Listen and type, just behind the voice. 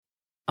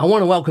I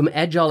want to welcome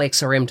Agile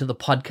XRM to the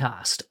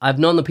podcast. I've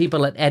known the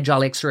people at Agile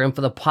XRM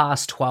for the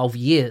past 12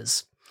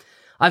 years.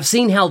 I've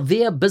seen how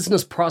their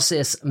business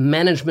process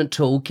management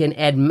tool can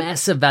add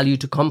massive value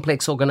to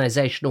complex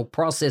organizational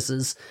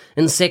processes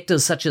in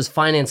sectors such as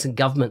finance and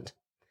government.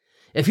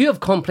 If you have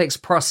complex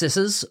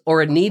processes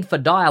or a need for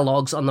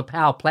dialogues on the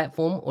Power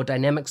Platform or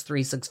Dynamics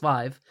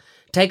 365,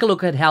 take a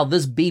look at how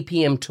this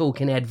BPM tool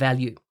can add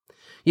value.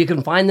 You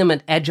can find them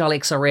at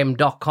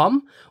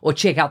agilexrm.com or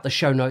check out the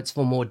show notes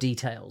for more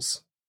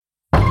details.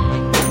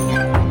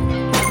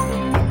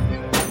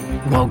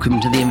 Welcome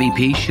to the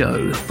MVP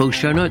Show. Full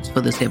show notes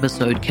for this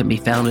episode can be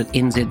found at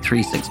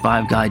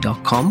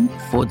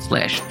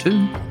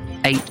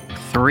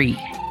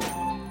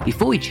nz365guy.com/283.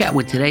 Before we chat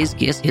with today's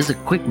guest, here's a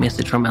quick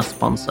message from our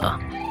sponsor.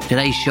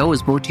 Today's show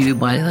is brought to you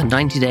by the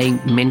 90-Day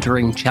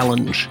Mentoring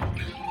Challenge.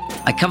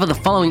 I cover the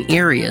following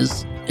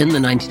areas in the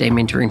 90-Day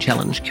Mentoring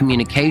Challenge: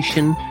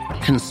 communication,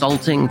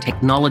 consulting,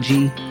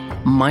 technology,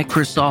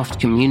 Microsoft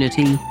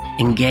community,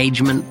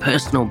 engagement,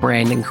 personal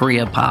brand, and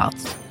career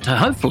paths to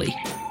hopefully,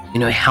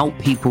 help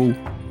people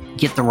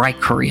get the right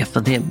career for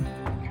them.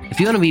 If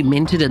you want to be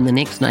mentored in the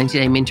next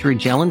 90-Day Mentoring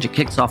Challenge, it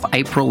kicks off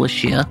April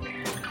this year.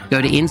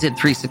 Go to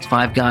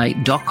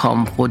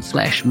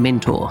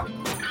nz365guy.com/mentor.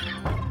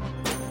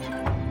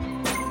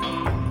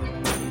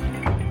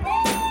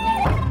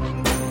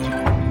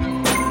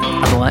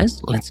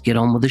 Otherwise, let's get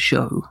on with the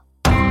show.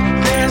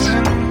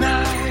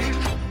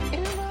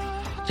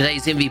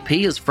 Today's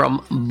MVP is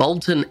from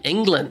Bolton,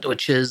 England,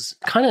 which is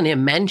kind of near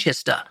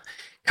Manchester.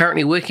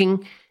 Currently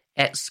working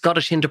at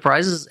Scottish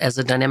Enterprises as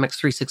a Dynamics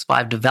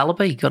 365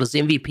 developer. He got his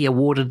MVP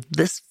awarded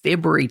this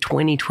February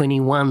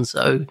 2021.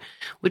 So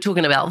we're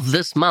talking about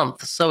this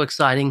month. So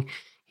exciting.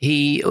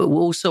 He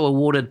also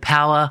awarded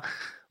Power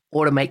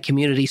Automate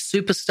Community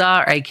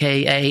Superstar,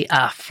 aka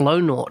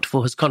Flownaut,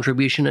 for his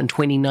contribution in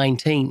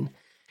 2019.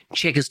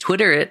 Check his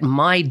Twitter at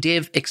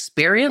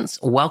MyDevExperience.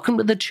 Welcome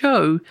to the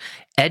show,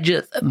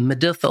 Ajith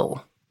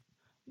Medithal.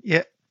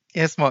 Yeah.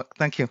 Yes, Mark.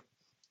 Thank you.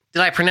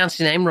 Did I pronounce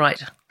your name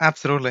right?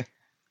 Absolutely.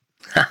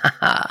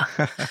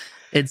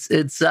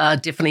 It's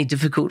definitely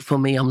difficult for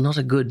me. I'm not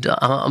I'm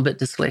a bit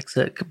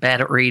dyslexic,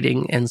 bad at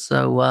reading, and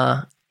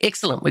so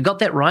excellent. We got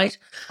that right.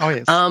 Oh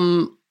yes.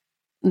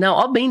 Now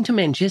I've been to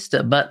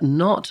Manchester, but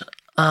not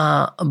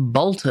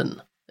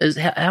Bolton.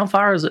 How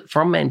far is it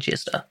from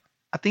Manchester?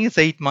 I think it's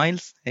 8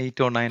 miles, 8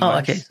 or 9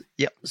 miles. Okay.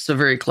 Yeah. So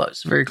very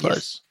close, very close.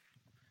 Yes.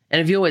 And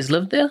have you always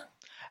lived there?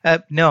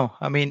 No.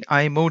 I mean,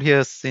 I moved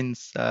here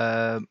since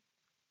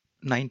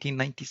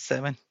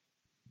 1997.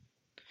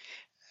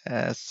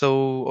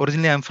 So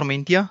originally I'm from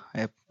India,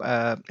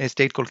 a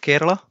state called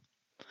Kerala.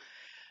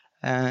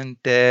 And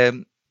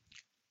then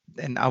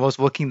I was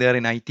working there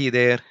in IT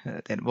there,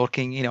 then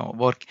working,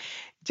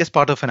 just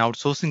part of an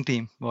outsourcing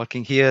team,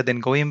 working here,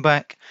 then going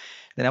back.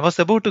 Then I was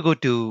about to go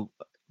to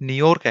New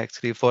York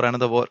actually for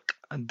another work.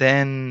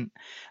 Then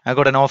I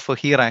got an offer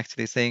here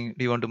actually saying,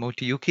 do you want to move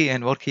to UK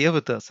and work here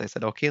with us? I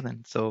said, okay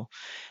then. So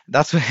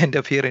that's why I end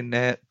up here in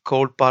a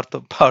cold part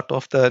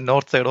of the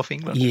north side of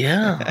England.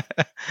 Yeah.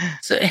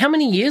 So how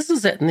many years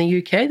is that in the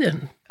UK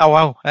then? Oh,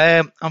 wow.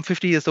 I'm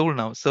 50 years old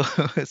now. So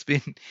it's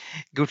been a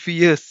good few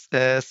years.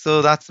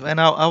 So that's when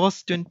I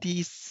was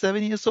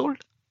 27 years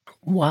old.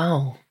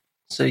 Wow.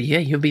 So yeah,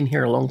 you've been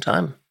here a long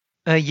time.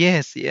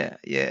 Yes. Yeah.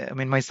 I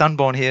mean, my son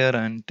born here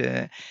and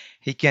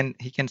he can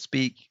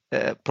speak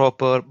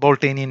proper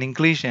Boltonian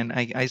English, and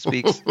I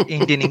speak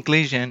Indian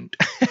English, and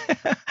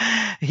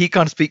he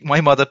can't speak my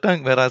mother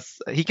tongue,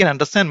 whereas he can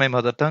understand my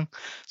mother tongue.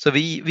 So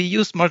we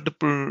use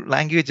multiple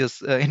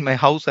languages in my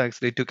house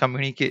actually to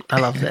communicate. I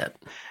love that.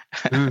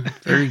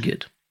 Very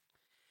good.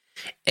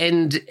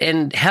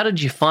 And how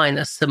did you find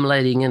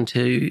assimilating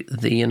into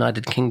the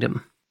United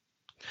Kingdom?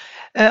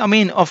 I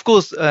mean, of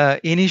course,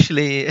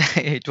 initially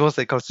it was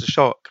a culture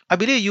shock. I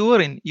believe you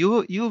were in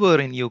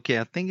UK,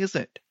 I think, is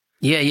it?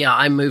 Yeah.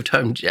 I moved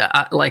home.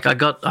 I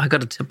got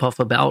a tip off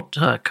about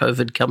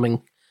COVID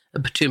coming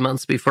 2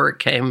 months before it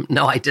came.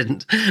 No, I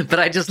didn't. But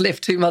I just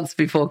left 2 months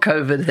before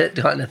COVID hit,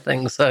 kind of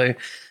thing. So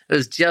it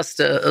was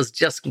just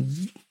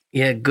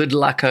good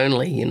luck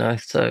only,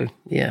 So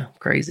yeah,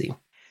 crazy.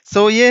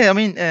 So yeah, I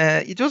mean,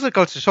 it was a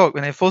culture shock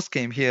when I first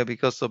came here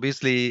because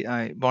obviously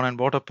I born and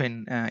brought up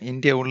in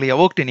India only. I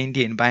worked in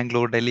India, in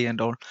Bangalore, Delhi,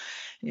 and all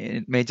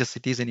in major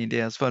cities in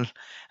India as well.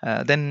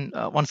 Then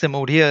once I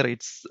moved here,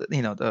 it's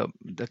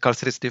the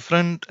culture is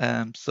different.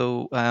 Then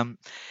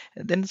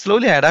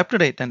slowly I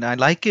adapted it, and I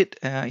like it.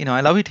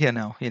 I love it here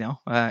now.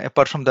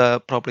 Apart from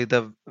the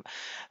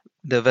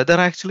weather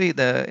actually,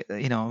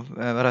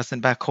 whereas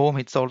in back home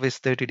it's always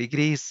 30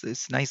 degrees.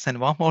 It's nice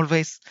and warm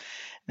always.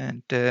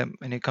 And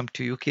when you come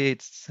to UK,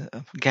 it's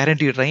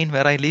guaranteed rain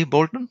where I live,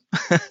 Bolton,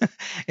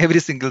 every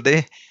single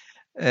day.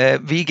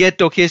 We get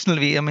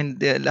occasionally,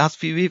 the last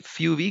few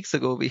weeks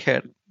ago, we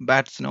had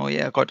bad snow,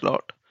 quite a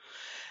lot.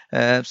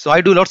 So I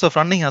do lots of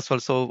running as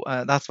well. So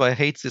that's why I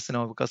hate this,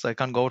 because I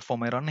can't go out for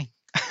my running.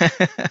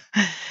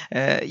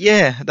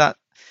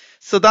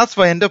 So that's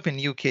why I end up in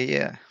UK,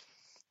 yeah.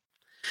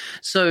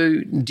 So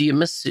do you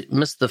miss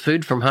the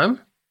food from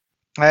home?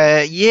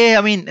 Yeah,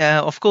 I mean,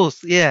 of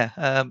course, yeah,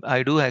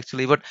 I do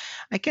actually, but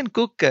I can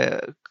cook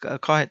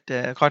quite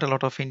a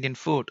lot of Indian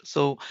food,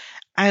 so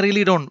I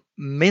really don't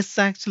miss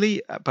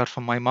actually, apart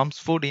from my mom's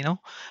food,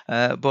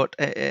 but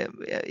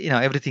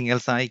everything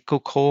else I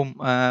cook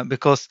home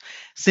because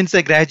since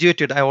I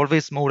graduated, I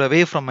always moved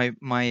away from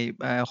my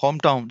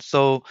hometown,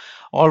 so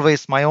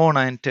always my own,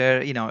 and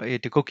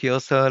to cook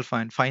yourself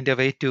and find a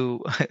way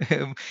to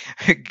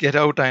get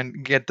out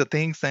and get the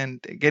things and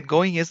get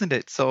going, isn't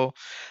it? So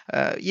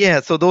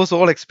yeah, so those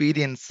all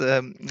experience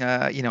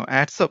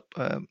adds up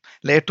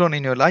later on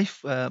in your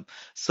life,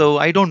 so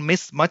I don't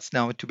miss much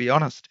now, to be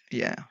honest.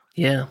 Yeah.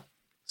 Yeah,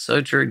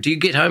 so true. Do you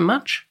get home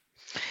much?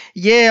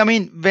 Yeah, I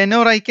mean,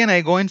 whenever I can,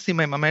 I go and see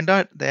my mom and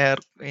dad. They're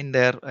in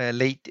their I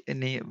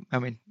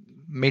mean,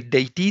 mid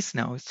 80s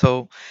now,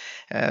 so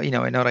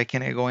whenever I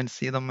can, I go and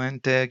see them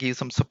and give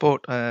some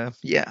support.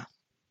 Yeah.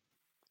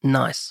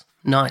 Nice,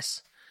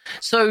 nice.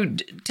 So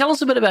tell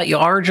us a bit about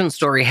your origin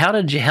story. How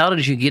did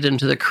you get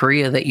into the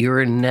career that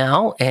you're in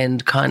now,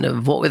 and kind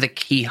of what were the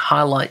key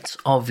highlights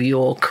of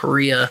your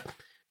career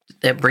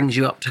that brings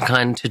you up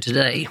to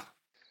today?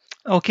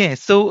 Okay,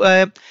 so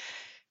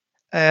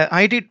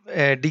I did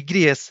a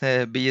degree as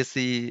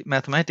BSc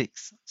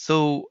Mathematics.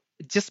 So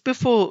just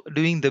before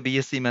doing the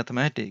BSc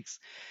Mathematics,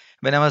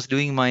 when I was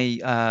doing my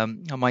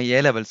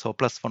A levels, or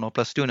 +1 or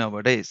 +2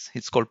 nowadays,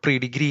 it's called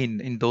pre-degree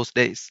in those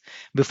days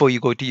before you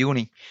go to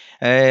uni.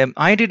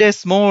 I did a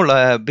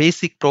small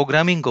basic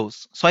programming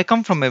course. So I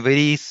come from a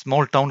very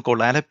small town called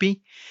Alapi,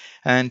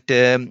 and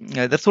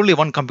there's only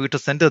one computer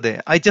center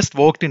there. I just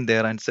walked in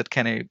there and said,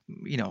 "Can I,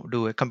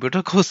 do a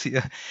computer course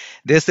here?"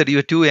 They said,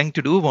 "You're too young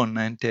to do one,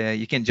 and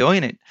you can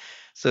join it."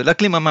 So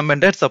luckily, my mom and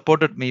dad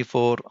supported me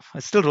for, I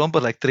still remember,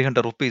 like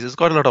 300 rupees. It's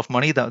got a lot of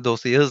money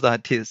those years,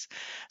 that is.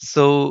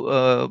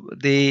 So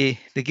they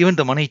given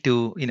the money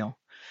to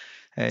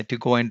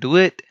go and do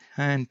it,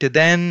 and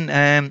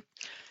then.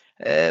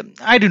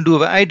 I didn't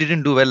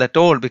do well at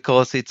all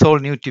because it's all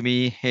new to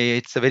me.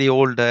 It's a very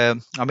old. I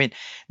mean,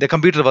 the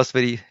computer was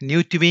very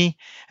new to me.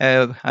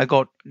 I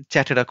got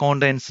chartered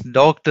accountants,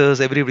 doctors.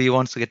 Everybody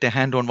wants to get a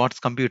hand on what's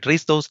computer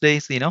is those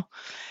days.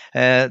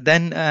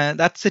 Then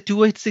that's a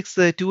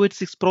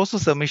 286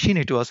 processor machine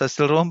it was. I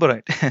still remember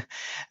it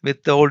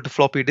with the old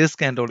floppy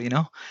disk and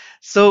all.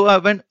 So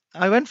when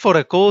I went for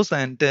a course,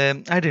 and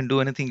I didn't do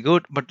anything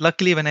good. But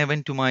luckily, when I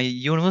went to my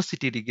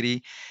university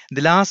degree,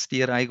 the last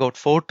year I got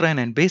Fortran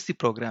and basic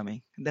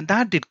programming. Then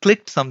that did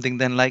clicked something.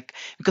 Then, like,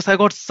 because I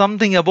got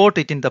something about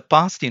it in the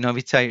past,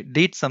 which I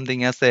did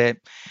something as a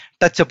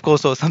touch-up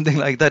course or something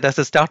like that as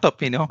a startup.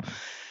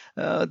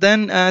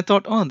 Then I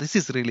thought, oh, this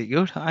is really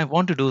good. I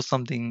want to do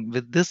something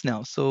with this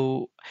now.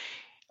 So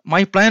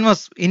my plan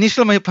was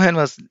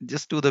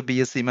just do the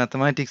BSc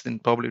mathematics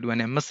and probably do an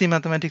MSc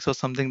mathematics or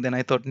something. Then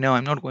I thought, no,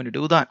 I'm not going to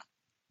do that.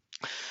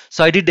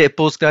 So I did a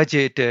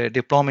postgraduate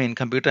diploma in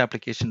computer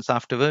applications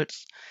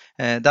afterwards.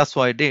 That's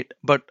what I did.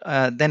 But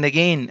then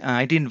again,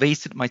 I didn't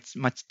waste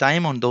much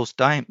time on those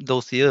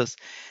years.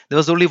 There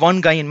was only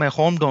one guy in my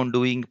hometown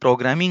doing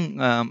programming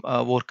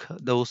work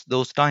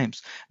those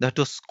times. That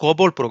was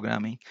COBOL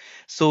programming.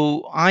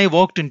 So I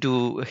walked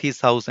into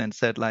his house and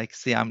said, like,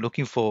 "See, I'm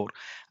looking for.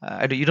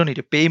 You don't need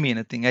to pay me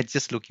anything. I'm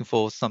just looking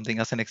for something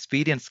as an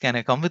experience. Can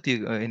I come with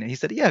you?" And he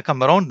said, "Yeah,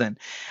 come around then."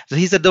 So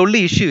he said, "The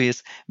only issue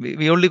is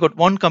we only got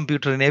one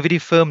computer in every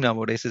firm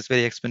nowadays. It's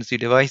very expensive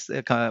device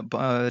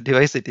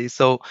it is.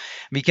 So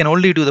we can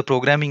only do the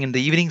programming in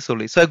the evenings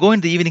only." So I go in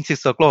the evening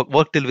 6 o'clock,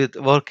 work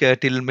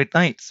till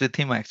midnights with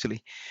him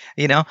actually.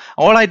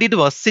 All I did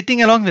was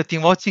sitting along with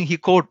him, watching he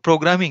code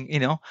programming.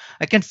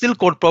 I can still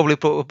code probably.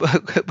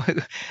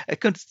 I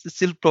can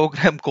still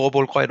program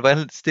COBOL quite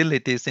well. Still,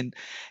 it is in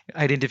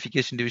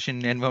identification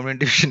division, environment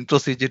division,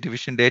 procedure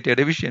division, data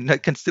division. I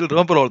can still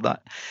remember all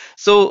that.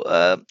 So.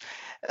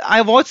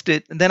 I watched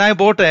it. Then I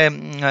bought a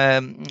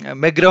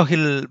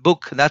McGraw-Hill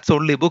book. That's the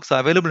only books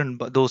available in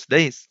those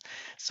days.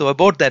 So I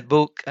bought that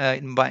book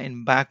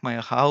in back my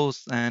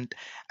house, and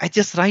I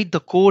just write the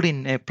code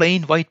in a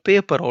plain white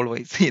paper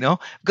always,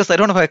 because I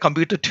don't have a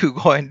computer to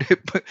go and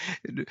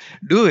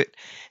do it.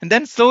 And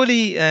then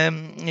slowly,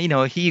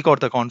 he got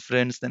the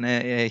confidence. Then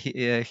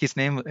his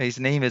name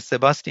is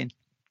Sebastian.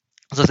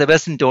 So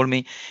Sebastian told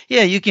me,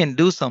 "Yeah, you can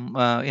do some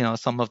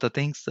of the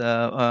things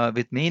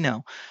with me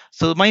now."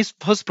 So my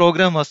first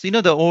program was,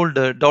 the old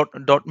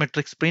dot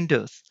matrix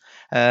printers.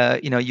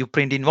 You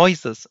print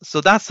invoices. So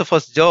that's the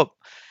first job.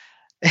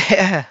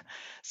 Yeah.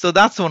 So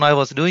that's when I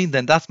was doing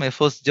then. That's my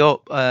first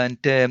job, and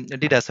I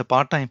did as a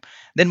part time.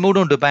 Then moved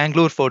on to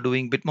Bangalore for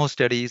doing bit more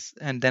studies,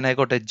 and then I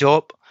got a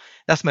job.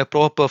 That's my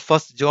proper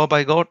first job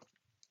I got.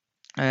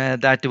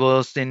 That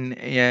was in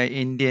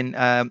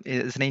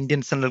it's an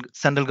Indian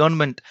central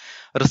government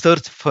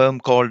research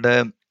firm called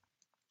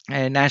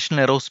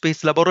National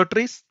Aerospace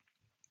Laboratories.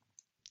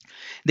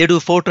 They do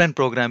Fortran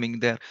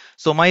programming there.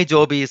 So my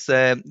job is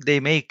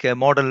they make a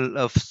model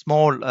of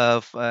small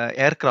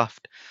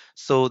aircraft.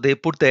 So they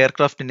put the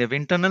aircraft in a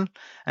wind tunnel,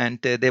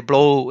 and they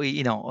blow,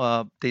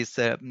 these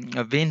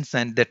winds,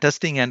 and the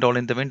testing and all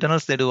in the wind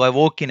tunnels. They do. I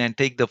walk in and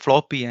take the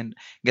floppy and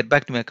get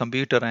back to my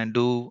computer and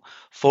do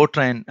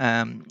Fortran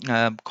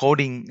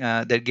coding.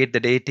 They get the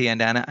data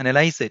and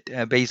analyze it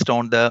based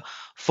on the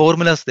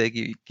formulas they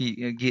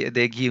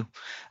give.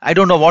 I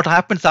don't know what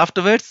happens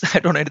afterwards. I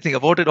don't know anything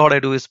about it. All I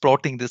do is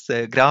plotting this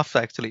graph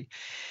actually.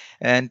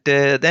 And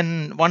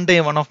then one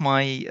day, one of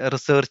my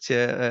research,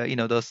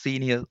 the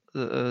senior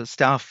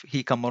staff,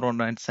 he come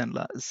around and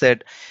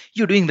said,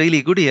 "You're doing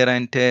really good here,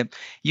 and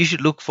you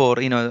should look for,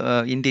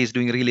 India is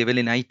doing really well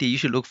in IT. You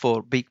should look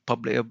for big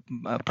public,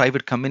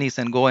 private companies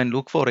and go and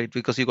look for it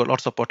because you got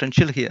lots of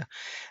potential here."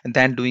 And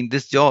then doing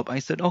this job, I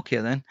said, "Okay,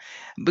 then,"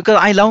 because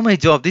I love my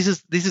job. This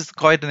is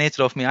quite the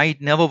nature of me. I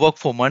never work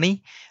for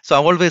money, so I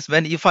always,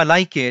 when if I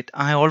like it,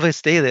 I always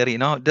stay there.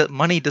 The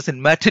money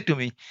doesn't matter to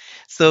me.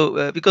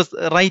 So because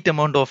right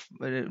amount of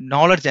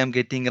knowledge I'm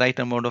getting, right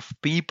amount of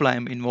people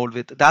I'm involved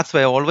with, that's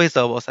why always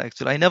I was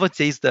actually, I never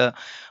chased the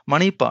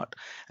money part.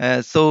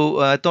 So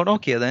I thought,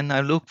 okay, then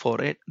I look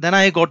for it. Then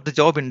I got the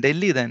job in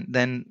Delhi.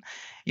 Then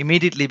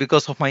immediately,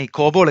 because of my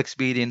COBOL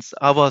experience,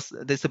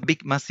 there's a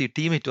big massive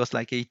team. It was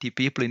like 80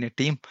 people in a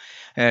team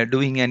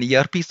doing an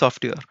ERP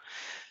software.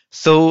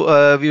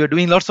 So we were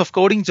doing lots of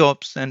coding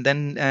jobs, and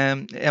then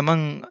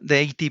among the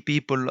 80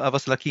 people, I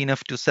was lucky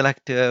enough to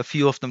select a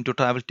few of them to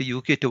travel to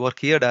UK to work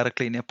here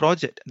directly in a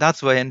project.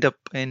 That's why I ended up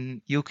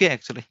in UK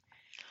actually.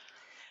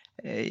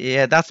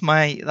 Yeah, that's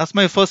my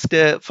first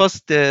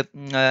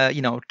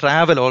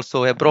travel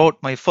also abroad.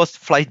 My first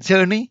flight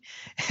journey.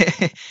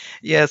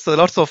 Yeah, so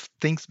lots of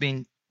things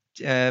been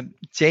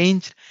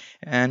changed,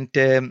 and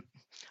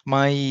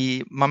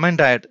my mom and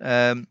dad.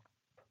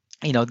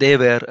 They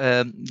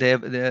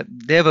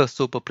were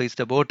super pleased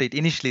about it.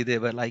 Initially they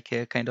were like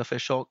a kind of a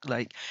shock,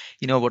 like,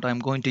 what, I'm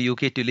going to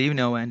UK to live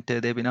now, and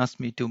they've been asked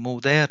me to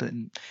move there,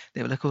 and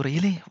they were like, "Oh,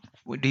 really?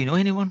 Do you know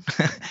anyone?"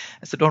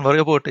 I said, "Don't worry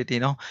about it,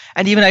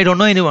 and even I don't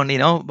know anyone,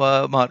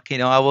 Mark.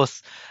 I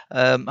was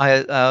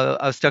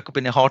stuck up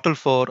in a hotel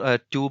for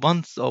 2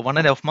 months or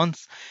 1.5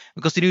 months,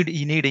 because you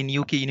need in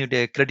UK, you need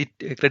a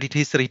credit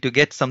history to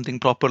get something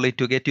properly,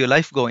 to get your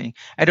life going.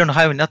 I don't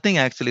have nothing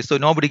actually, so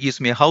nobody gives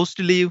me a house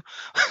to live.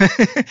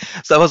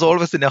 So I was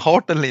always in a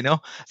hotel, Then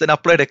I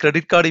applied a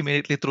credit card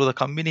immediately through the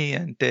company,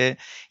 and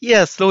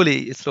yeah,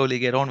 slowly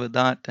get on with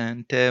that.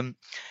 And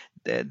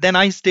then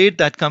I stayed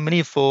that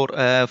company for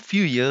a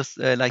few years,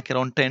 like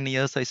around 10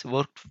 years. I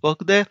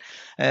worked there,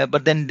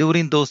 but then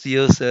during those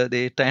years,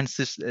 they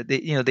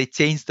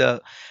changed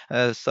the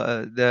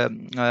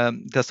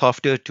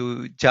software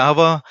to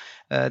Java.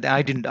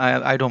 I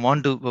don't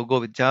want to go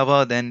with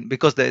Java then,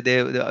 because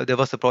there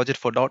was a project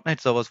for .NET,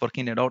 so I was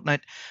working in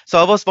 .NET. So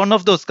I was one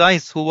of those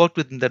guys who worked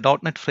within the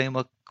 .NET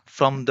framework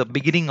from the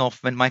beginning of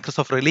when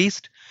Microsoft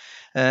released.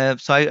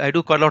 So I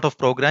do quite a lot of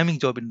programming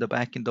job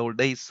back in the old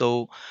days.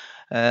 So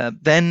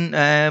then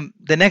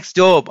the next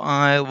job,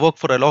 I work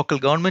for a local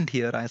government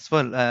here as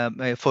well,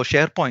 for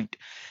SharePoint.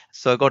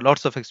 So I got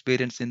lots of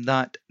experience in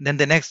that. Then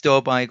the next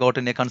job I got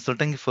in a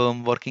consulting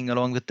firm working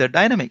along with the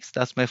Dynamics.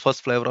 That's my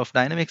first flavor of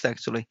Dynamics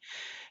actually.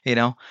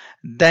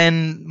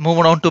 Then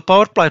moving on to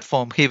Power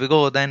Platform. Here we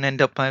go. Then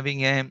end up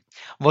having a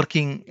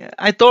working.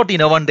 I thought,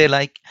 one day,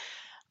 like,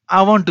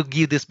 I want to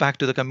give this back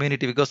to the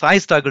community, because I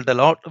struggled a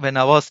lot when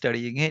I was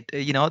studying it.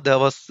 There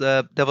was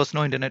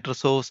no internet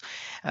resource.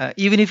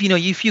 Even if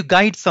you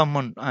guide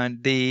someone,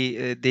 and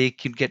they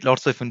can get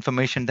lots of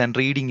information than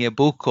reading a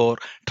book or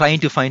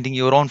trying to finding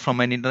your own from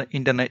an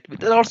internet.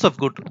 There are lots of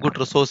good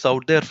resource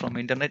out there from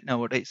internet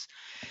nowadays.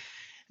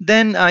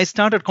 Then I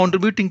started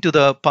contributing to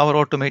the Power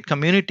Automate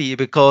community,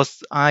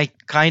 because I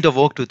kind of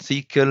worked with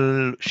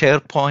SQL,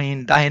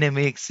 SharePoint,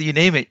 Dynamics, you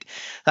name it.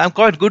 I'm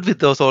quite good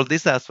with all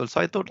this as well.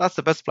 So I thought that's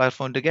the best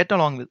platform to get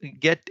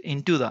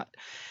into that.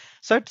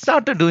 So I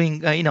started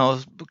doing,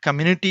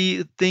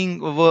 community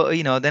thing.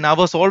 Then I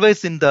was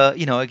always in the,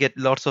 I get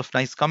lots of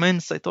nice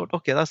comments. I thought,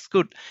 okay, that's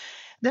good.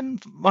 Then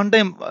one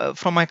time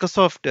from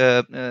Microsoft,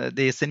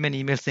 they sent me an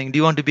email saying, "Do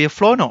you want to be a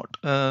floor node?"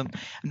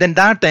 Then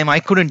that time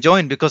I couldn't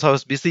join because I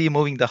was busy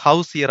moving the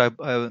house here.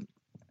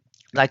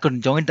 I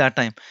couldn't join that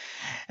time.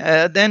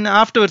 Then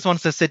afterwards,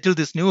 once I settled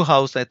this new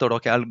house, I thought,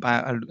 okay, I'm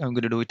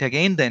going to do it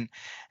again. Then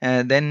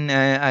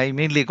I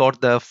immediately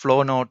got the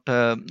flow note,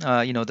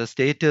 the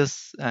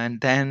status, and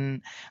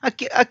then I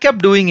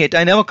kept doing it.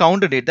 I never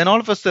counted it. Then all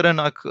of a sudden,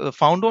 I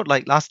found out,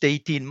 like, last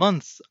 18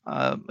 months,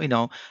 I'm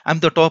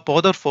the top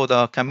author for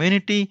the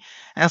community.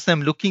 As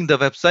I'm looking the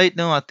website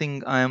now, I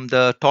think I am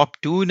the top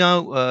 2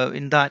 now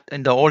in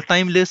the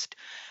all-time list.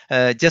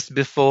 Just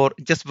before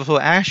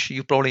Ash.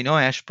 You probably know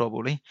Ash,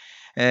 probably.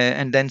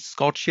 And then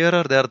Scott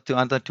Shearer, there are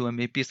other 2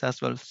 MVPs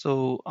as well.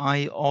 So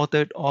I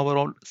authored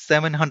overall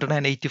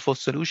 784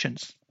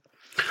 solutions.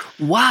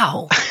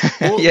 Wow.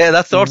 Well, Yeah,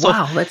 that's that's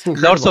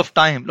incredible. lots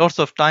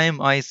of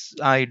time I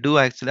do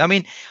actually. I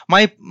mean,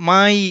 my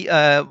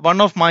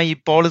one of my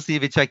policy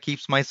which I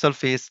keeps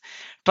myself is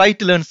try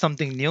to learn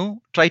something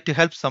new, try to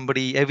help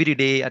somebody every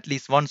day, at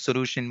least one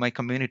solution in my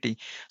community.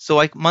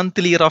 So I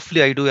monthly,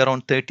 roughly, I do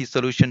around 30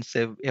 solutions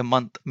a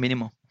month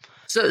minimum.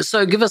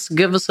 So give us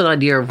an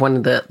idea of one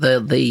of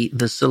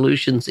the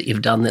solutions that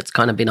you've done that's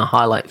kind of been a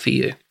highlight for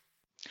you.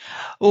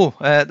 Oh,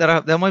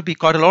 there might be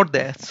quite a lot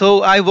there.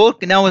 So I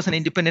work now as an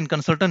independent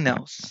consultant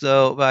now.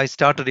 So I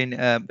started in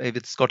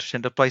with Scottish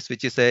Enterprise,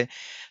 which is a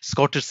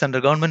Scottish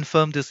central government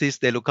firm.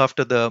 They look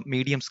after the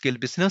medium scale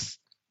business.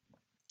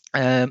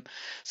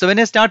 So when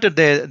I started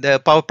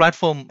the Power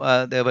Platform,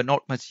 they were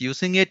not much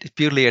using it. It's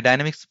purely a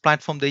Dynamics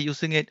platform they're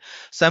using it.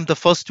 So I'm the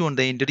first one.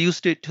 They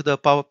introduced it to the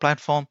Power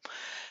Platform,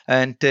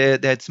 and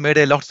that's made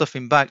a lots of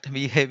impact.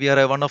 We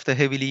are one of the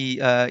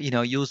heavily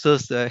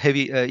users,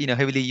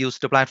 heavily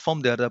used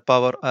platform there, the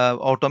Power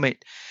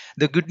Automate.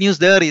 The good news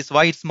there is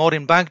why it's more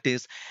impact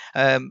is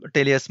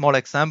tell you a small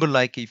example,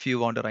 like if you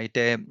want to write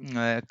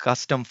a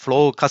custom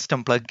flow,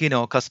 custom plugin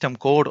or custom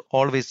code,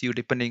 always you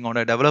depending on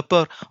a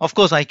developer. Of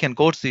course I can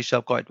code C#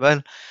 quite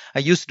well. I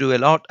used to do a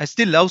lot. I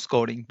still love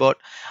coding, but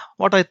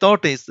what I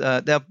thought is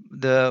when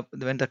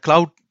the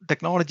cloud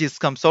technologies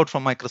comes out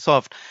from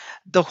Microsoft,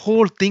 the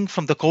whole thing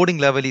from the coding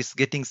level is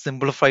getting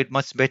simplified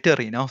much better,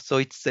 so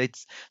it's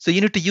so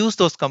you need to use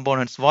those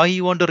components. Why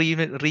you want to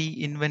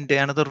reinvent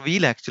another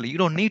wheel? Actually, you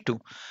don't need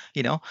to,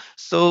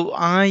 so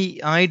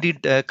I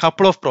did a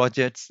couple of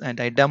projects and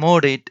I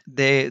demoed it.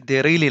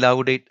 They really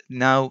loved it.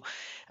 Now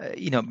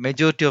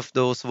majority of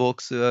those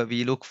works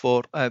we look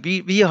for,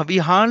 we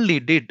hardly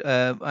did,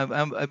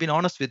 I've been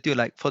honest with you,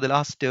 like for the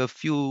last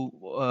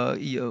for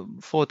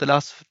the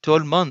last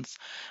 12 months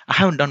I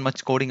haven't done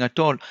much coding at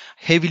all.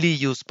 Heavily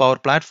use Power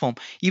Platform.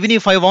 Even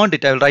if I want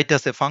it, I'll write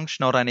as a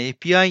function or an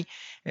API,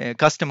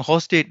 custom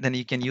host it, then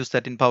you can use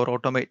that in Power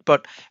Automate.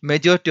 But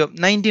majority of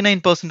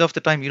 99% of the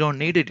time you don't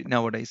need it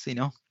nowadays,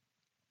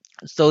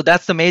 so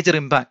that's the major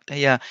impact,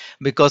 yeah,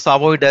 because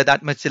avoid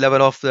that much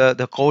level of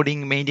the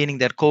coding, maintaining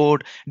their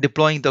code,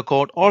 deploying the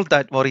code, all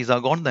that worries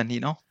are gone then,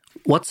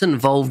 What's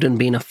involved in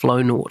being a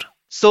Flownaut?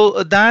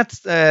 So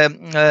that's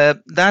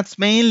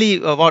mainly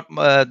what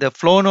the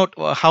Flownaut,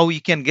 how you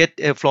can get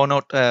a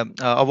Flownaut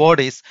award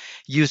is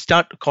you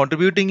start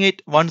contributing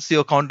it. Once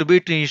your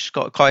contributing is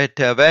quite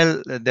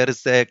well, there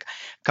is a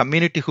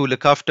community who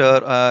look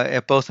after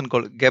a person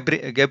called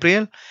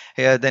Gabriel.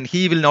 Then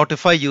he will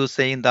notify you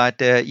saying that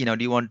do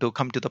you want to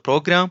come to the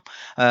program?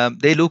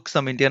 They look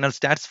some internal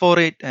stats for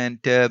it, and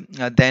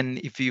then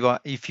if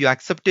you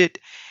accept it,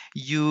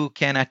 you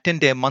can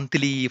attend a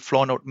monthly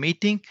Flownaut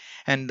meeting,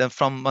 and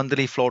from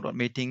monthly Flownaut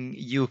meeting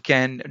you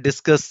can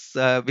discuss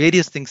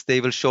various things.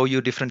 They will show you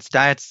different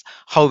stats,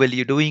 how well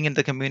you're doing in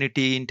the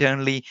community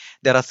internally.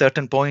 There are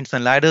certain points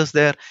and ladders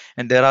there,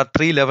 and there are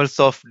 3 levels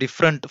of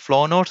different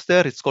Flownauts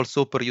there. It's called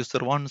Super User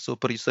 1,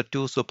 Super User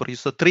 2, Super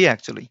User 3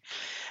 actually.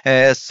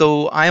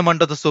 So I am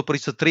under the Super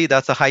User 3.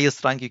 That's the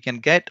highest rank you can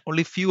get.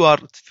 Only few are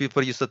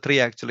Super User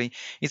 3 actually.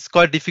 It's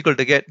quite difficult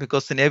to get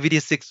because in every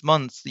 6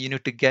 months you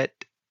need to get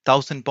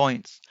 1,000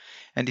 points,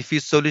 and if you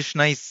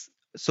solutionize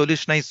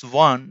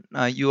one,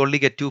 you only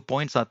get 2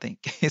 points, I think.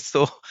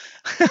 So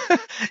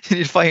you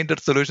need 500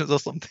 solutions or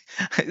something.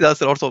 That's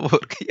lots of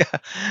work, yeah,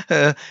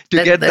 to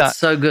get that. That's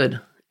so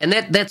good. And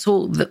that's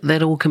all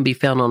that all can be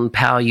found on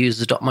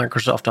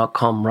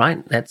powerusers.microsoft.com,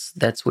 right?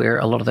 That's where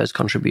a lot of those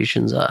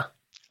contributions are.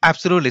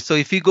 Absolutely. So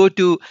if you go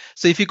to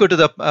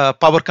the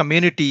Power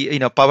community,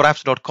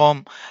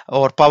 powerapps.com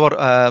or Power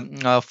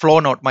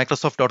Flownaut,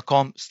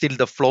 Microsoft.com, still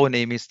the Flow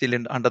name is still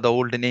under the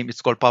old name.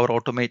 It's called Power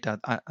Automate.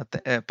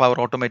 Power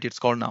Automate it's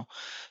called now.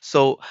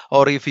 So,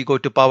 or if you go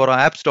to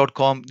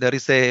powerapps.com, there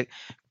is a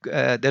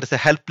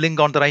help link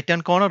on the right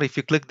hand corner. If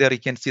you click there, you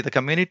can see the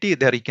community.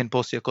 There you can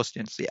post your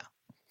questions. Yeah.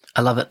 I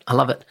love it.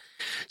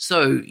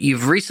 So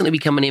you've recently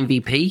become an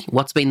MVP.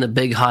 What's been the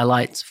big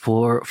highlights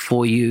for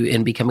you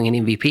in becoming an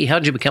MVP? How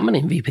did you become an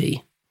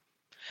MVP?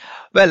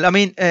 Well, I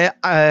mean,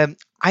 I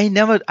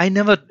never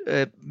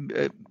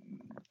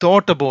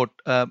thought about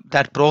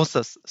that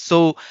process.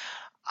 So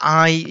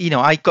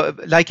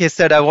like I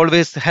said, I've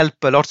always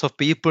helped lots of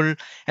people,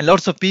 and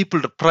lots of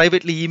people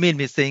privately email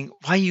me saying,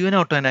 why you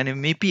not an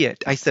MVP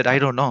yet? I said, I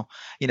don't know,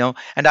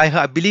 and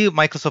I believe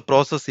Microsoft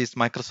process is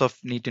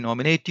Microsoft need to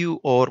nominate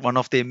you, or one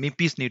of the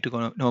MVPs need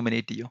to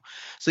nominate you.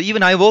 So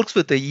even I works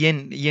with the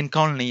Ian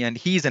Conley, and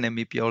he's an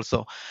MVP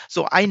also.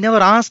 So I never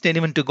asked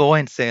anyone to go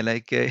and say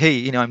like,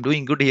 hey, I'm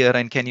doing good here,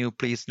 and can you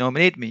please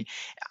nominate me?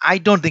 I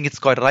don't think it's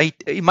quite right.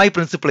 My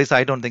principle is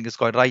I don't think it's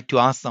quite right to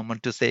ask someone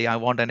to say I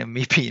want an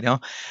MVP,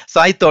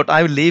 So I thought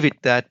I will leave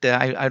it that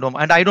I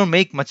don't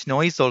make much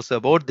noise also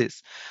about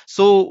this.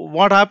 So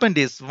what happened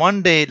is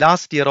one day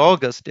last year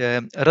August,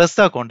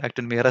 Reza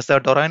contacted me, Reza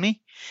Dorani.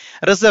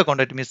 Raza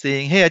contacted me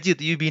saying, "Hey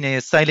Ajit, you've been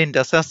a silent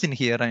assassin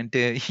here, and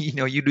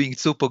you're doing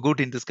super good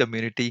in this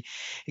community.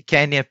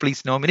 Can you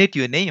please nominate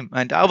your name?"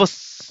 And I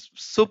was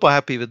super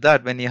happy with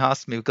that when he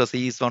asked me, because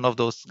he's one of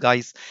those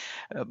guys.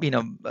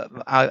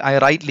 I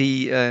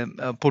rightly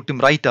put him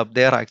right up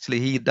there. Actually,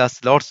 he does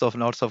lots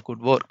of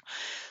good work.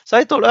 So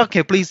I thought,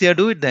 okay, please, yeah,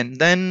 do it then.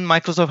 Then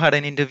Microsoft had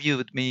an interview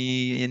with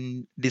me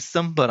in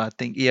December, I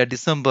think. Yeah,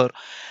 December.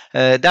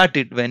 That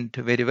it went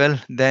very well.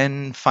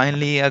 Then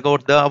finally, I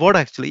got the award.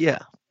 Actually, yeah.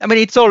 I mean,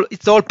 it's all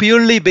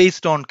purely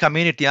based on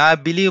community. I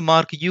believe,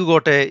 Mark, you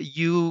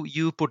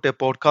put a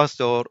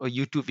podcast or a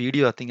YouTube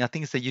video. I think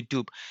it's a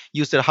YouTube.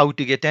 You said how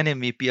to get an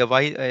MVP a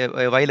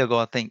while ago,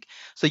 I think.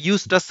 So you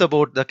stressed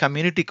about the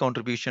community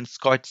contributions.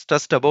 Quite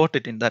stressed about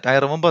it in that. I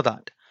remember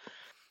that.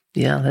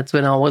 Yeah, that's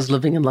when I was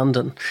living in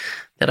London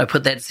that I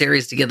put that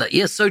series together.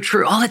 Yeah, so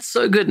true. Oh, that's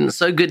so good. And it's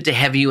so good to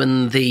have you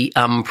in the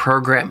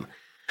program.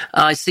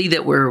 I see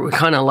that we're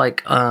kind of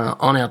like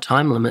on our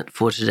time limit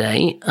for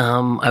today.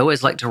 I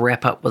always like to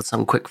wrap up with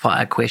some quick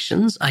fire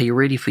questions. Are you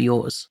ready for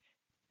yours?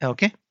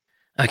 Okay.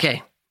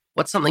 Okay.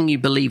 What's something you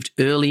believed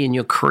early in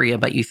your career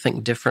but you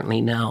think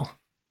differently now?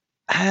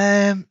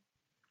 I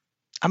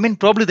mean,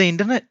 probably the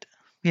internet,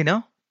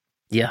 Yeah.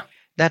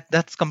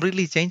 That's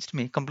completely changed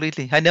me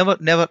completely. I never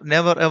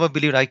ever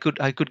believed I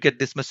could get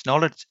this much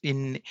knowledge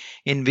within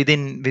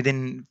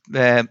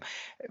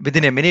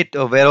a minute,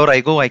 or wherever I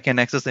go, I can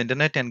access the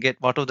internet and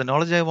get whatever the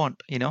knowledge I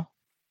want.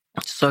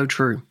 So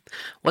true.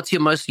 What's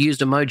your most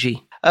used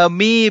emoji?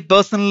 Me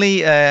personally,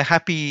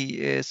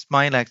 happy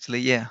smile. Actually,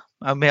 yeah.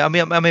 I'm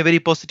a very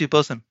positive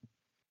person.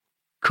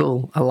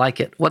 Cool. I like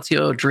it. What's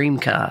your dream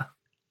car?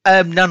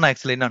 None,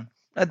 actually, none.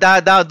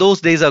 Those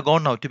days are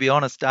gone now, to be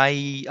honest.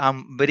 I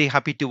am very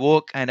happy to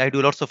walk, and I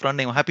do lots of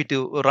running. I'm happy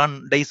to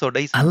run days.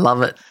 I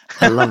love it.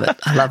 I love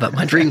it.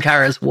 My dream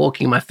car is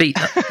walking my feet.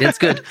 It's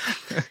good.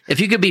 If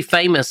you could be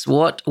famous,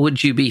 what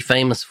would you be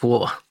famous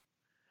for?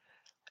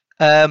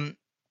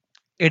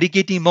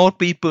 Educating more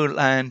people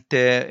and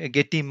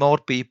getting more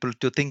people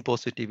to think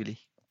positively.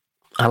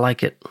 I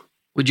like it.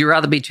 Would you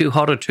rather be too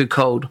hot or too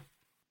cold?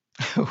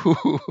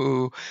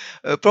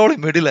 Probably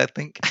middle, I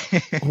think.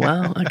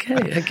 Wow.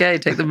 Okay.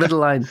 Take the middle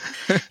line.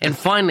 And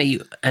finally,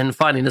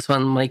 this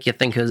one will make you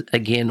think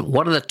again.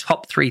 What are the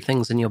top 3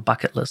 things in your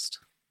bucket list?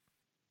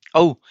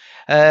 I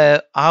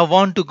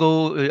want to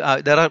go.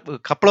 There are a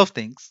couple of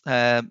things.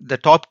 The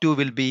top 2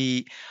 will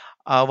be,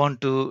 I want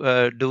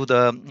to do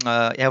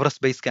the Everest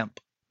Base Camp.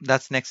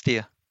 That's next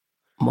year.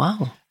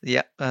 Wow.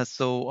 Yeah.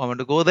 So I want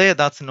to go there.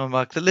 That's in my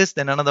bucket list.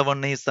 Then another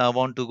one is I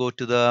want to go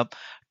to the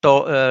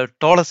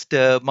tallest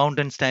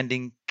mountain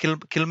standing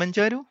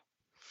Kilimanjaro.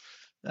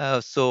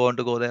 So I want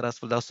to go there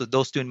as well. So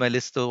those 2 in my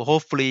list. So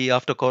hopefully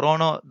after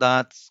Corona,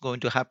 that's going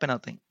to happen, I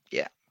think.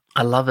 Yeah.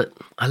 I love it.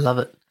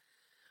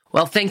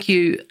 Well, thank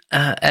you,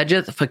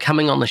 Ajit, for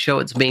coming on the show.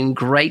 It's been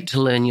great to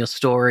learn your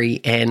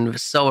story, and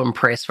so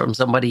impressed from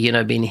somebody,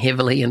 being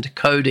heavily into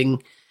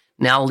coding,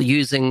 now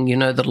using,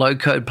 the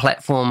low-code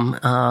platform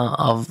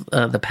of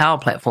the Power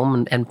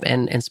Platform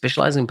and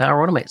specializing in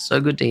Power Automate.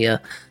 So good to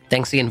hear.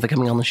 Thanks again for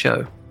coming on the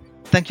show.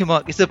 Thank you,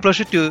 Mark. It's a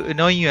pleasure to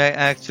know you,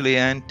 actually,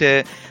 and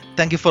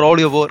thank you for all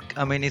your work.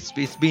 I mean, it's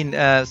been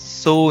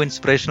so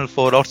inspirational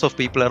for lots of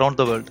people around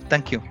the world.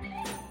 Thank you.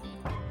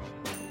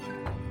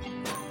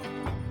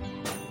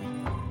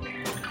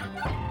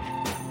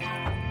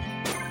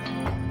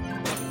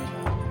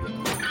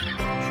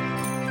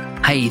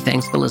 Hey,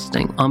 thanks for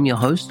listening. I'm your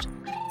host,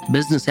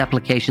 Business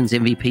Applications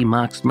MVP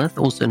Mark Smith,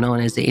 also known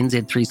as the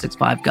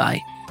NZ365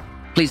 guy.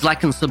 Please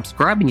like and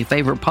subscribe in your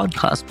favorite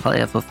podcast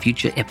player for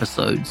future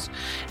episodes.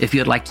 If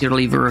you'd like to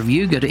leave a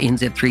review, go to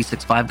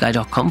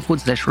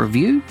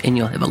nz365guy.com/review and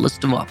you'll have a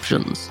list of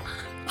options.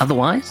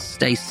 Otherwise,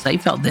 stay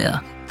safe out there.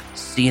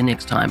 See you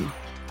next time.